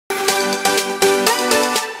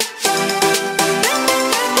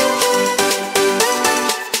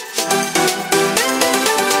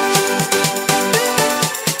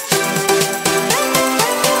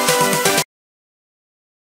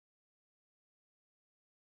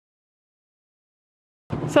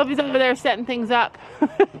Sophie's over there setting things up.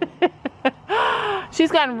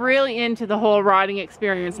 She's gotten really into the whole riding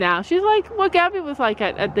experience now. She's like what Gabby was like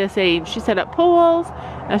at this age. She set up poles.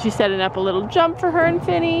 Now she's setting up a little jump for her and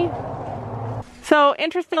Finny. So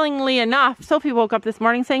interestingly enough, Sophie woke up this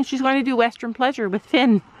morning saying she's going to do Western Pleasure with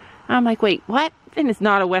Finn. I'm like, wait, what? Finn is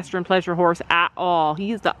not a Western Pleasure horse at all.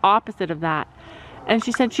 He is the opposite of that. And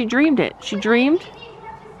she said she dreamed it. She dreamed.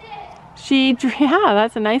 Yeah,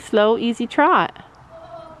 that's a nice, slow, easy trot.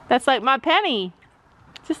 That's like my Penny.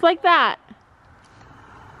 Just like that.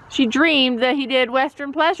 She dreamed that he did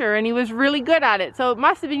Western Pleasure and he was really good at it. So it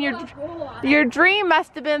must have been your dream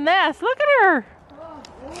must have been this. Look at her.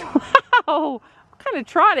 Wow. What kind of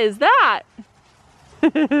trot is that?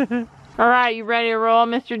 All right, you ready to roll,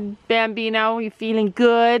 Mr. Bambino? You feeling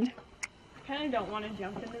good? I kind of don't want to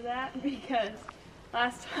jump into that because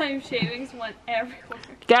last time shavings went everywhere.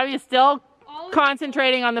 Gabby is still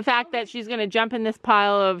concentrating on the fact that she's going to jump in this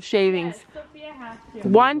pile of shavings. Yes, Sophia has to.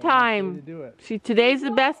 One time. Today's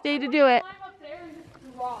the best day to do it.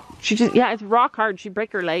 Yeah, it's rock hard. She'd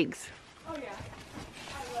break her legs. Oh yeah.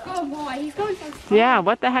 Oh boy, he's going so slow. Yeah,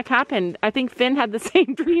 what the heck happened? I think Finn had the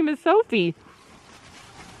same dream as Sophie.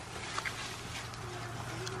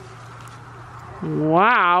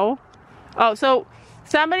 Wow. Oh, so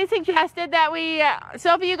somebody suggested that we,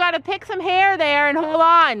 Sophie, you got to pick some hair there and hold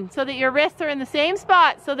on so that your wrists are in the same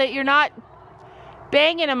spot so that you're not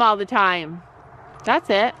banging them all the time. That's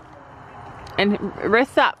it. And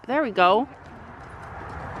wrists up. There we go.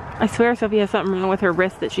 I swear Sophie has something wrong with her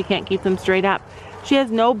wrists that she can't keep them straight up. She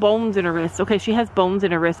has no bones in her wrists. Okay, she has bones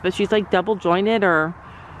in her wrists, but she's like double jointed or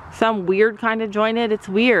some weird kind of jointed. It's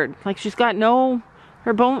weird. Like she's got no,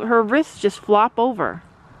 her wrists just flop over.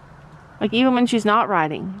 Like even when she's not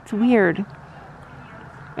riding. It's weird.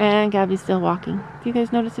 And Gabby's still walking. Do you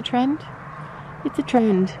guys notice a trend? It's a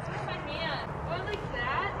trend. My hand. Go like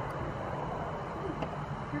that.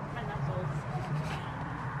 Hurt my knuckles.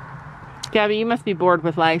 Gabby, you must be bored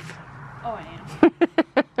with life. Oh, I am.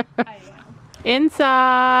 I am.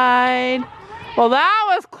 Inside. Well, that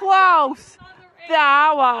was close.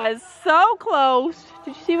 That was so close.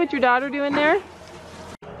 Did you see what your daughter doing there?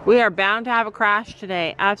 We are bound to have a crash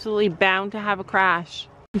today. Absolutely bound to have a crash.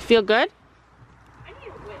 You feel good? I need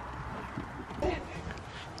a whip.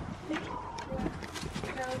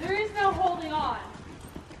 No, there is no holding on.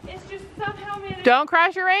 It's just somehow managed. Don't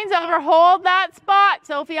crash your reins over. Hold that spot,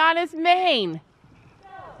 Sophie, on his mane.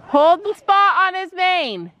 Hold the spot on his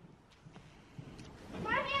mane.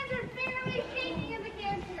 My hands are fairly shaking in the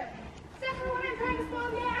canter. Except for when I'm trying to slow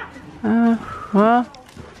down. Well.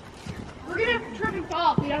 We're gonna have to trip and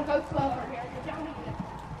fall if we don't go slower here.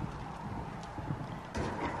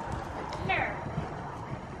 There.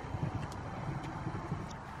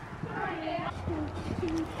 I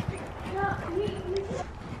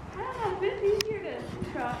don't know, it's easier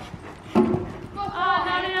to trot.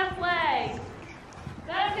 Not enough legs.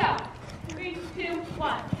 Let him go. 3, 2,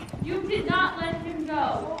 1. You did not let him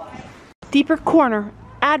go. Deeper corner.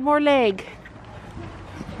 Add more leg.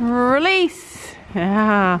 Release.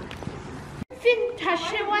 Yeah. Finn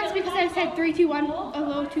touched it once because I said 3, 2, 1 a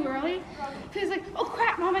little too early. So he's like, oh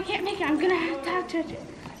crap, Mom, I can't make it. I'm gonna have to touch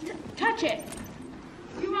it. Touch it.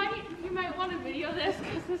 You might want to video this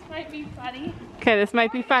because this might be funny. Okay, this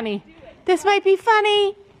might be funny. This might be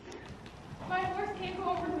funny. My horse can't go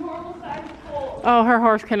over normal size poles. Oh, her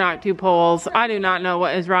horse cannot do poles. I do not know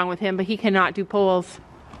what is wrong with him, but he cannot do poles.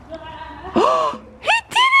 Oh, he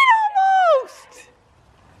did it almost!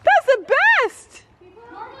 That's the best!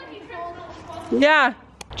 Normally he trips. Yeah.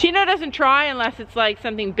 Chino doesn't try unless it's like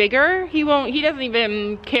something bigger. He doesn't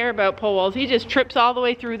even care about poles. He just trips all the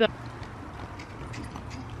way through them.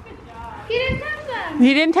 He didn't touch them.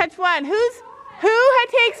 He didn't touch one.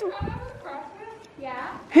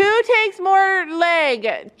 Yeah. Who takes more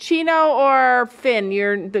leg? Chino or Finn?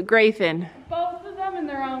 The gray Finn. Both of them in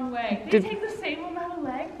their own way. They take the same amount of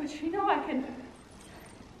leg, but you know I can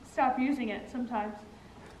stop using it sometimes.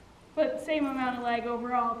 But same amount of leg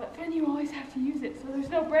overall, but then you always have to use it, so there's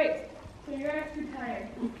no breaks. So you're extra tired.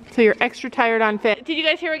 So you're extra tired on Finn. Did you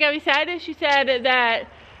guys hear what Gabby said? She said that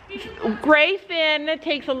gray Finn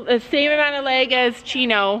takes the same amount of leg as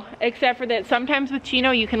Chino, except for that sometimes with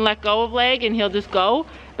Chino you can let go of leg and he'll just go.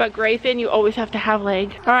 But gray Finn, you always have to have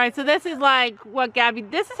leg. All right, so this is like what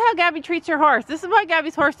this is how Gabby treats her horse. This is why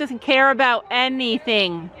Gabby's horse doesn't care about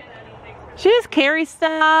anything. She just carries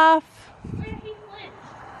stuff.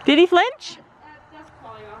 Did he flinch? That's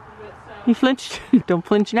falling off a bit, so. He flinched. Don't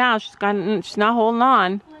flinch now. She's not holding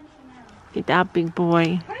on. Get that big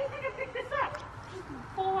boy. How do you think I picked this up? Just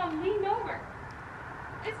full on lean over.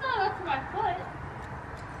 It's not up to my foot.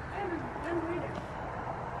 I'm right there.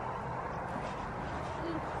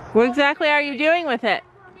 What exactly are you doing with it?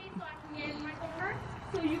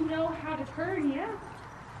 So you know how to turn, yeah.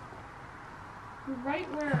 Right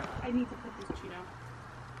where I need to put this Chino.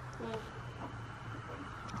 Well,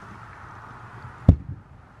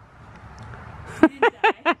 he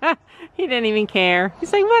didn't die. He didn't even care.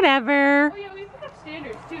 He's like, whatever. Oh yeah, we put up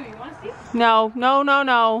standards too. You want to see? No, no, no,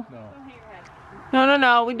 no. Don't hang your head. No, no,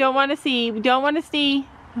 no. We don't want to see. We don't want to see.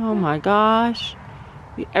 Oh my gosh.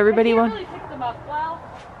 Everybody I can't wants. really pick them up. Well,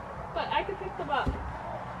 but I could pick them up.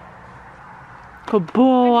 Good I just can't get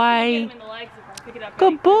boy. them in the legs if I pick it up.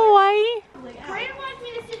 Good boy. Brandon wants me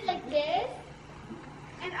to sit like this,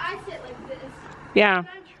 and I sit like this. Yeah. And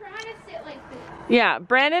I'm trying to sit like this. Yeah.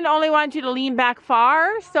 Brandon only wants you to lean back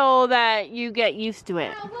far so that you get used to it.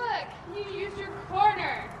 Now look, you use your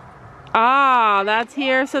corner. Ah, that's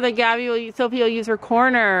here so that Sophie will use her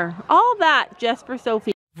corner. All that just for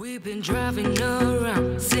Sophie. We've been driving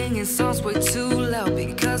around, singing songs way too loud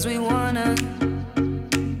because we wanna.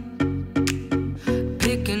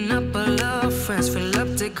 Picking up all our friends, fill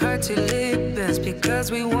up the car till it bends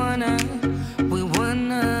because we wanna.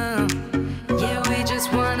 Yeah, we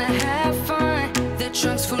just wanna have fun. The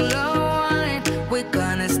trunk's full of wine. We're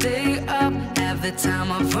gonna stay up, have the time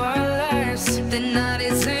of our lives. The night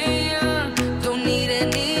is young, don't need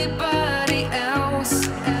anybody else.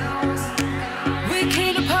 We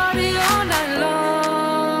came to party all night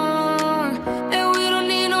long, and we don't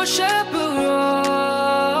need no chaperone.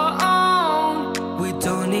 We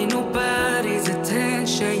don't need nobody's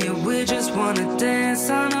attention, yeah, we just wanna dance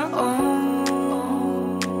on our own.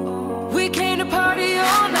 We came to party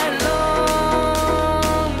all night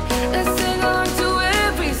long, and sing along to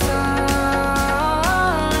every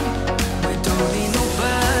song. We don't need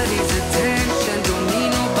nobody's attention, don't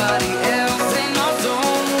need nobody else in our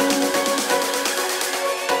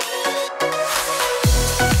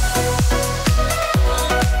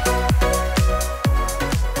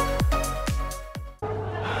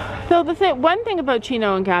So one thing about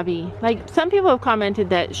Chino and Gabby, like some people have commented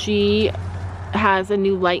that she has a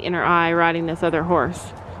new light in her eye riding this other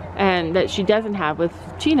horse and that she doesn't have with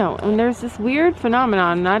Chino, and there's this weird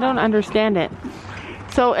phenomenon and I don't understand it.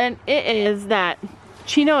 So, and it is that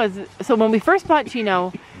Chino is, so when we first bought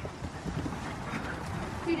Chino,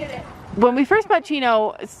 We did it. when we first bought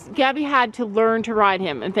Chino, Gabby had to learn to ride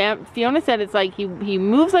him, and Fiona said it's like he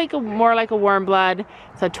moves like more like a warm blood.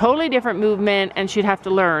 It's a totally different movement, and she'd have to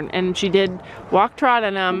learn. And she did walk trot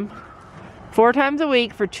on him 4 times a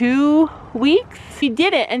week for 2 weeks. She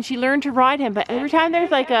did it, and she learned to ride him. But every time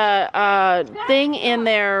there's like a thing in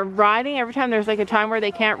their riding, every time there's like a time where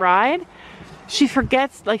they can't ride, she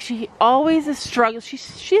forgets. Like she always is struggling.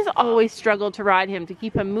 She's always struggled to ride him, to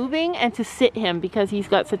keep him moving and to sit him because he's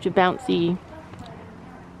got such a bouncy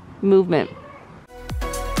movement.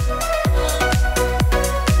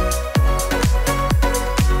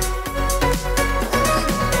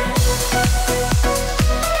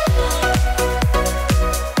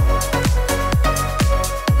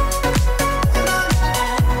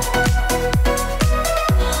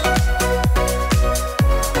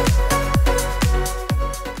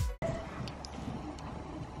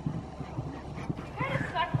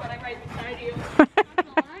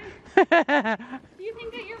 Do you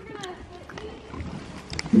think that you're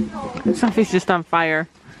gonna... Sophie's just on fire.